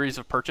aggressive series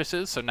of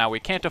purchases, so now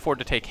we can't afford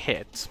to take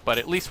hits, but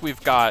at least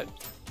we've got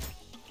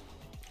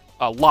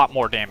a lot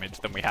more damage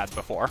than we had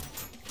before.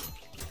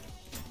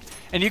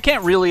 And you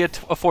can't really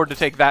afford to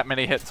take that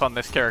many hits on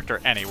this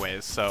character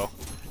anyways, so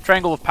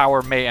Triangle of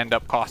Power may end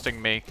up costing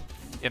me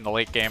in the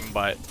late game,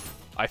 but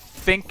I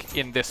think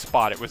in this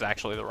spot it was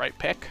actually the right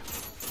pick.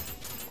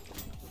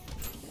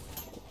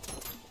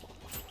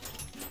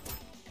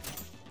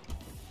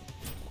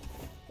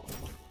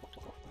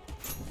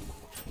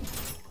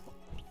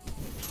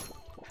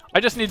 I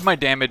just need my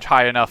damage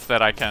high enough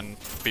that I can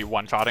be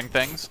one-shotting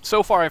things.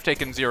 So far I've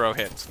taken 0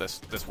 hits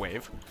this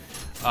wave.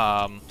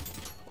 And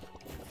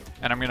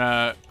I'm going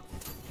to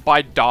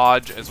buy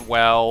dodge as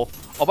well.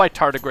 I'll buy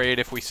tardigrade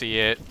if we see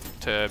it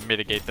to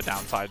mitigate the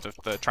downsides of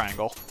the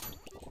triangle.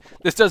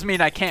 This does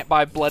mean I can't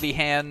buy bloody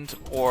hand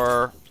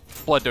or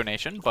blood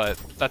donation, but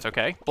that's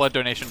okay. Blood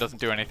donation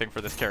doesn't do anything for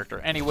this character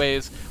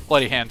anyways.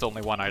 Bloody hand's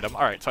only 1 item.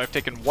 Alright, so I've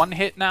taken 1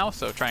 hit now,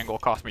 so triangle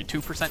cost me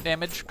 2%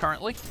 damage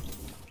currently.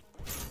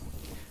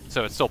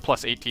 So it's still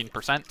plus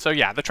 18%. So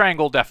yeah, the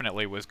triangle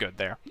definitely was good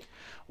there.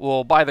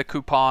 We'll buy the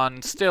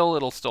coupon. Still,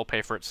 it'll still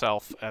pay for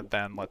itself. And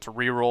then let's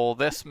reroll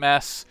this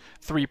mess.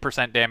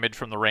 3% damage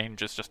from the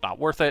range is just not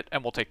worth it.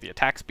 And we'll take the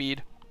attack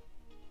speed.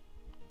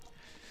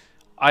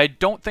 I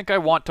don't think I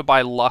want to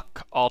buy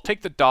luck. I'll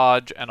take the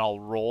dodge and I'll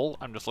roll.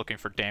 I'm just looking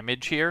for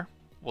damage here.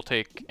 We'll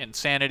take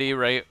insanity,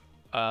 right?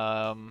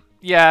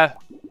 Yeah,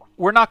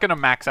 we're not going to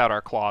max out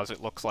our claws,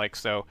 it looks like,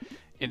 so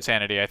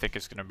Insanity I think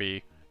is going to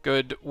be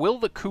good. Will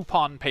the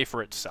coupon pay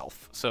for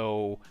itself?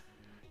 So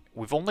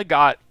we've only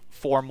got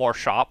 4 more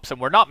shops,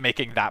 and we're not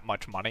making that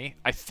much money.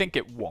 I think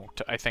it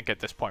won't. I think at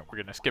this point we're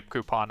going to skip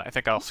coupon. I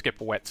think I'll skip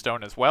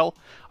whetstone as well.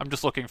 I'm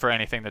just looking for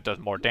anything that does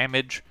more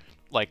damage,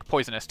 like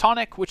Poisonous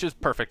Tonic, which is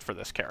perfect for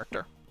this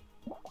character.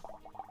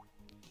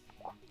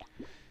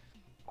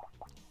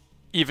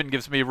 Even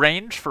gives me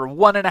range for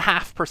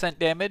 1.5%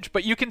 damage,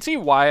 but you can see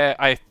why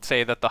I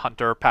say that the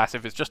Hunter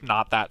passive is just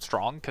not that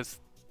strong, because,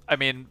 I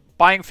mean,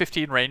 buying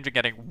 15 range and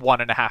getting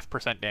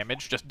 1.5%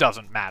 damage just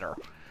doesn't matter.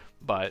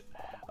 But,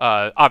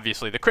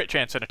 obviously, the crit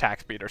chance and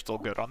attack speed are still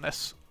good on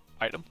this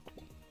item.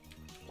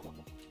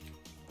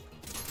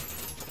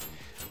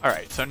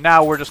 Alright, so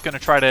now we're just going to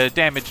try to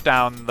damage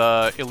down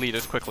the elite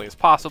as quickly as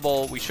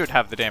possible. We should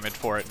have the damage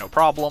for it, no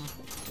problem.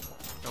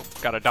 Nope,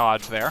 got a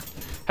dodge there.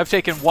 Have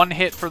taken 1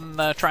 hit from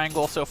the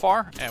triangle so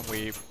far, and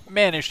we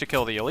managed to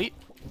kill the elite.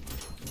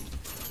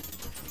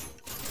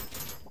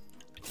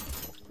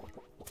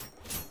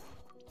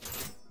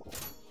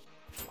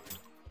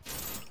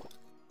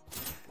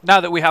 Now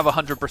that we have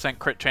 100%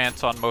 crit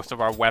chance on most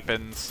of our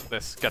weapons,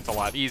 this gets a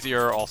lot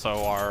easier.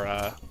 Also,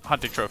 our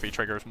hunting trophy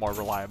triggers more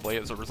reliably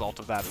as a result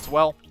of that as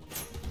well.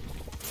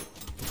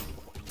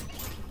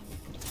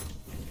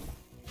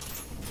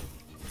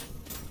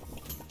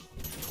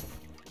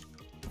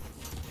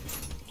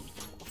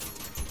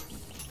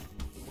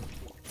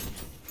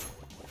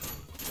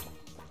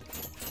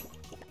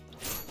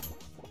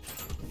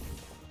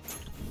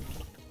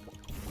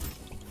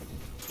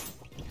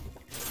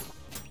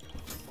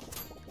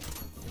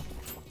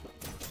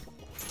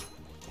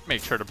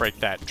 Make sure to break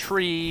that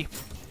tree.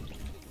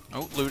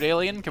 Oh, loot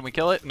alien, can we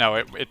kill it? No,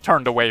 it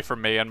turned away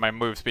from me and my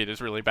move speed is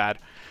really bad.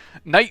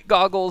 Night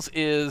goggles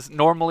is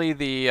normally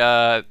the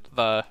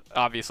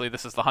obviously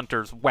this is the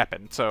hunter's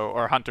weapon, so,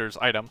 or hunter's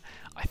item.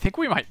 I think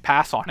we might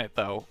pass on it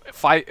though.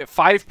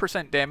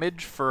 5%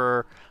 damage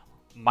for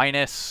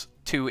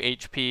 -2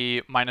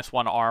 HP,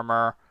 -1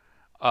 armor.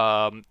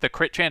 The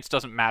crit chance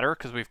doesn't matter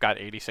because we've got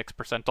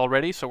 86%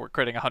 already, so we're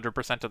critting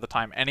 100% of the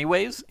time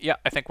anyways. Yeah,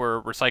 I think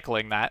we're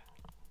recycling that.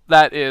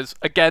 That is,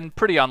 again,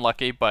 pretty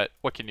unlucky, but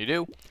what can you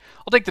do?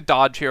 I'll take the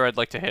dodge here. I'd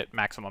like to hit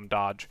maximum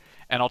dodge.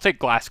 And I'll take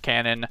glass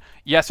cannon.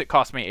 Yes, it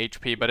costs me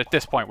HP, but at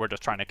this point we're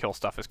just trying to kill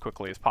stuff as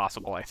quickly as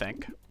possible, I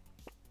think.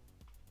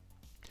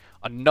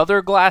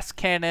 Another glass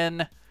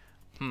cannon.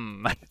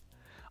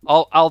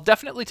 I'll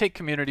definitely take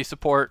community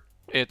support.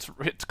 It's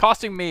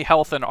costing me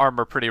health and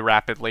armor pretty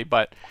rapidly,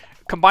 but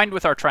combined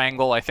with our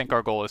triangle, I think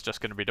our goal is just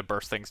going to be to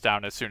burst things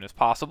down as soon as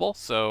possible.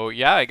 So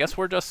yeah, I guess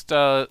we're just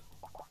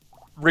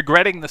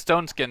regretting the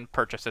stone skin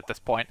purchase at this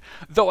point,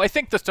 though I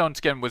think the stone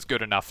skin was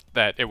good enough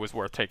that it was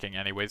worth taking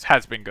anyways,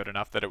 has been good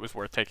enough that it was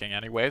worth taking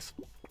anyways.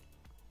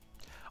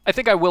 I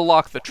think I will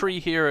lock the tree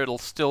here. It'll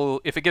still,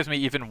 if it gives me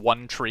even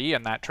 1 tree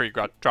and that tree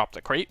drops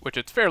a crate, which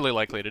it's fairly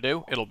likely to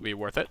do, it'll be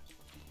worth it.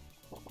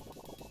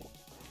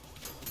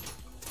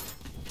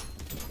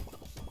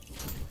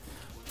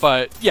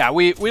 But yeah,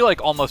 we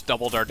like almost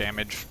doubled our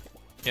damage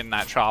in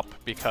that shop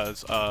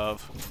because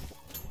of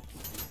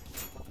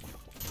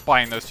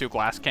buying those 2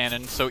 glass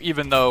cannons, so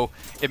even though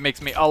it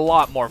makes me a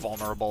lot more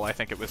vulnerable, I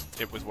think it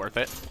was worth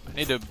it. I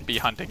need to be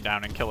hunting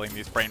down and killing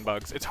these brain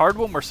bugs. It's hard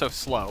when we're so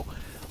slow.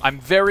 I'm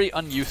very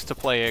unused to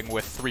playing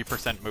with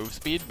 3% move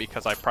speed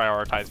because I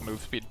prioritize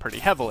move speed pretty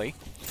heavily,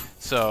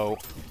 so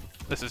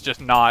this is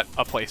just not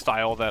a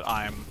playstyle that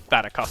I'm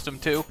that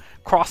accustomed to.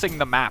 Crossing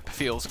the map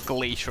feels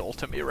glacial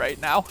to me right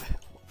now.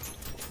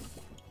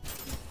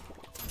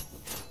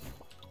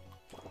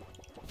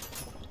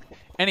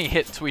 Any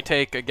hits we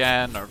take,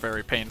 again, are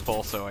very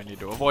painful, so I need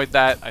to avoid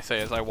that, I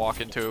say as I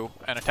walk into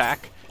an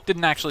attack.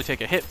 Didn't actually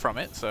take a hit from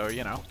it, so,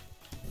 you know.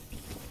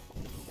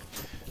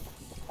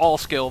 All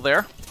skill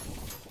there.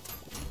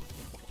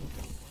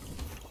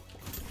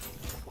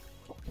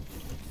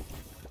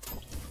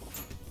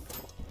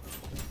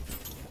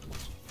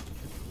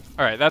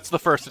 Alright, that's the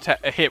first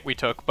hit we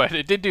took, but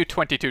it did do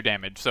 22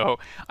 damage, so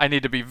I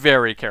need to be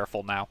very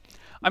careful now.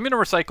 I'm going to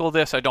recycle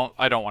this. I don't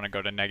want to go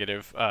to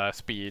negative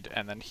speed.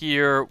 And then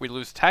here, we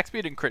lose attack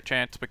speed and crit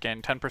chance, but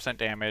gain 10%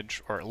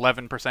 damage, or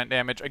 11%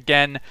 damage.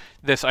 Again,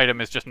 this item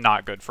is just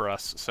not good for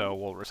us, so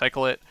we'll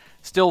recycle it.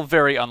 Still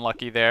very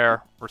unlucky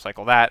there.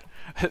 Recycle that.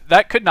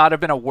 That could not have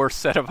been a worse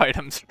set of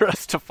items for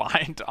us to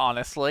find,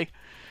 honestly.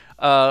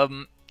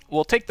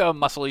 We'll take the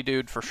muscly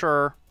dude for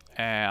sure,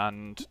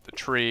 and the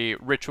tree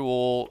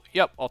ritual.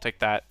 Yep, I'll take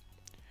that.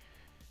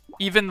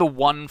 Even the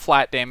 1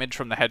 flat damage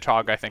from the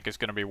hedgehog I think is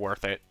going to be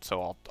worth it,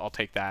 so I'll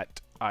take that.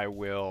 I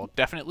will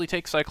definitely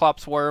take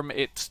Cyclops Worm.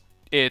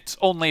 It's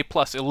only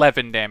plus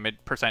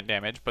 11%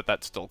 damage, but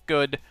that's still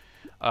good.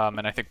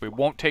 And I think we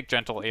won't take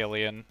Gentle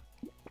Alien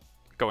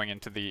going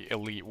into the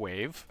Elite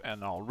Wave.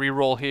 And I'll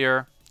reroll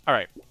here.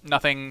 Alright,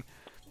 nothing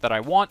that I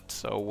want,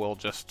 so we'll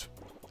just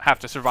have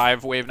to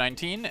survive Wave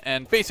 19.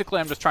 And basically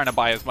I'm just trying to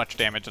buy as much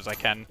damage as I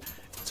can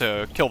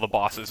to kill the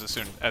bosses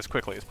as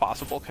quickly as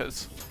possible,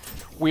 because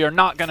we are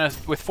not gonna,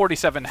 with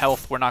 47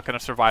 health, we're not gonna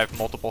survive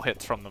multiple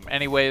hits from them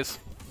anyways.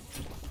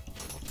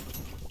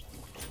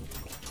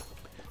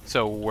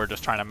 so we're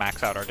just trying to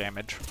max out our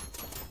damage.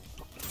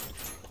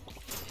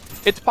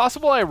 It's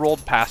possible I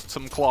rolled past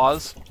some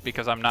claws,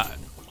 because I'm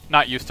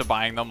not used to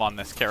buying them on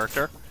this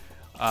character.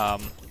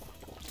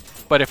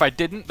 But if I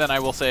didn't, then I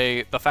will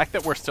say the fact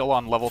that we're still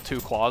on level 2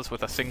 claws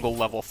with a single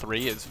level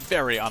 3 is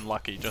very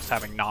unlucky, just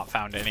having not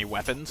found any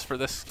weapons for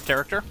this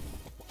character.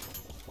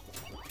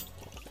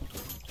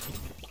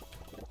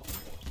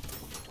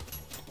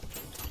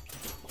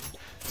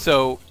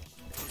 So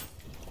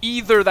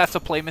either that's a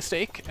play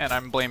mistake, and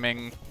I'm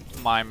blaming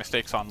my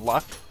mistakes on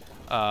luck,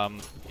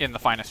 in the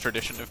finest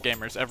tradition of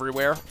gamers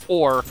everywhere,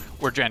 or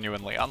we're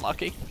genuinely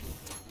unlucky.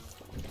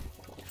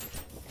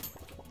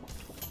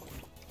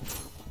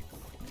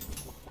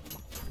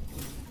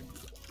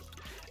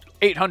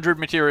 $800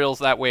 materials,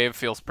 that wave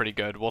feels pretty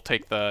good. We'll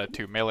take the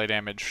 2 melee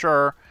damage,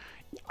 sure.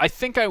 I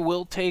think I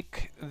will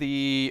take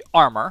the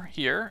armor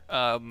here.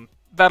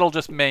 That'll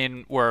just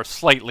mean we're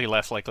slightly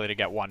less likely to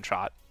get one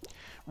shot.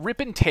 Rip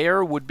and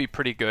Tear would be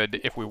pretty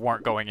good if we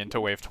weren't going into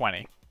wave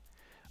 20.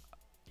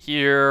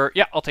 Here,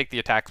 yeah, I'll take the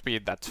attack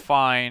speed, that's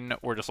fine.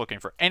 We're just looking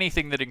for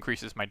anything that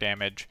increases my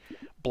damage.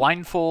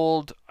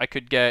 Blindfold, I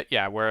could get,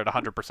 yeah, we're at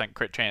 100%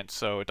 crit chance,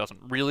 so it doesn't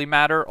really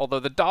matter, although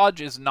the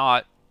dodge is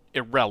not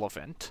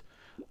irrelevant.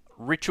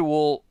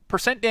 Ritual,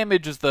 percent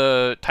damage is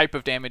the type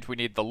of damage we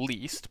need the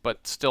least,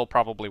 but still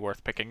probably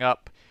worth picking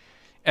up.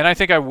 And I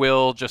think I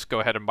will just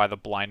go ahead and buy the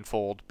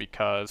blindfold,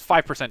 because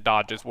 5%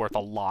 dodge is worth a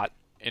lot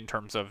in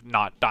terms of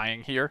not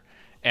dying here,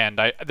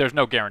 and there's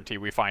no guarantee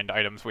we find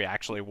items we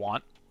actually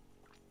want.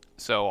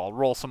 So I'll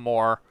roll some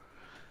more.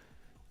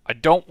 I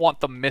don't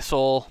want the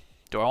missile.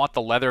 Do I want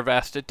the leather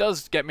vest? It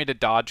does get me to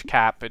dodge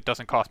cap. It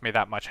doesn't cost me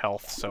that much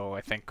health, so I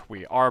think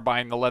we are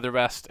buying the leather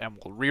vest, and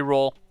we'll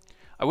reroll.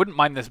 I wouldn't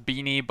mind this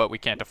beanie, but we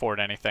can't afford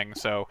anything,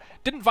 so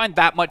didn't find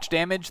that much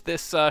damage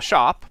this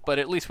shop, but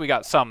at least we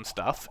got some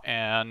stuff,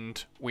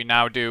 and we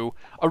now do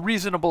a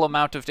reasonable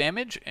amount of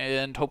damage,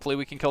 and hopefully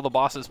we can kill the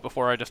bosses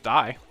before I just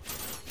die.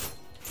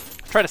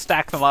 Try to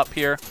stack them up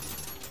here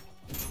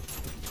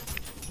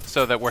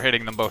so that we're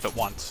hitting them both at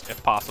once,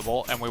 if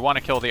possible, and we want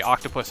to kill the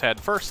octopus head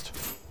first.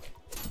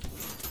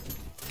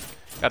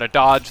 Got a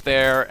dodge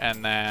there,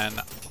 and then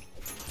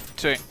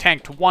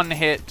tanked one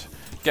hit,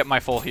 get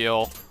my full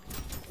heal.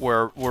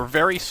 We're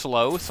very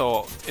slow,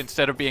 so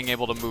instead of being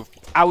able to move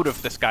out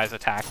of this guy's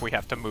attack, we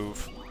have to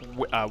move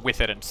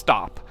with it and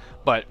stop.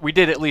 But we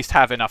did at least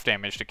have enough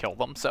damage to kill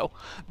them, so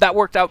that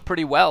worked out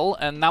pretty well,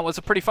 and that was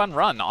a pretty fun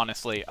run,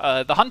 honestly.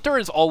 The Hunter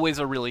is always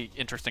a really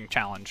interesting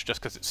challenge, just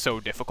because it's so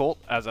difficult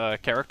as a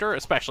character,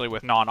 especially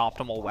with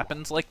non-optimal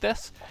weapons like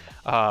this.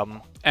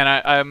 And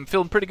I'm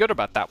feeling pretty good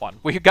about that one.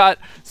 We got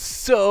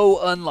so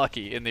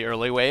unlucky in the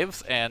early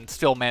waves, and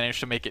still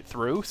managed to make it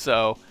through,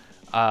 so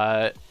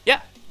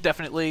yeah.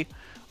 Definitely,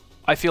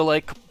 I feel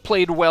like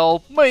played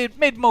well,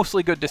 made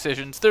mostly good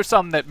decisions. There's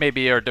some that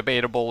maybe are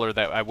debatable or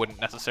that I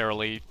wouldn't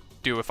necessarily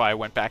do if I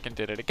went back and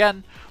did it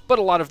again, but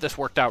a lot of this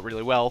worked out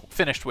really well.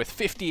 Finished with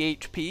 50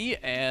 HP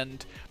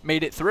and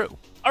made it through.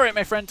 Alright,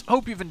 my friends,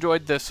 hope you've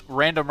enjoyed this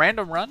random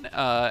run,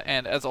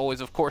 and as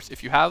always, of course,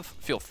 if you have,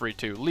 feel free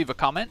to leave a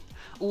comment,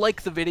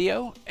 like the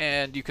video,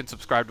 and you can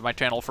subscribe to my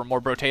channel for more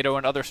Brotato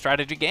and other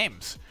strategy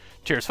games.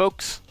 Cheers,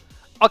 folks.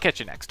 I'll catch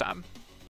you next time.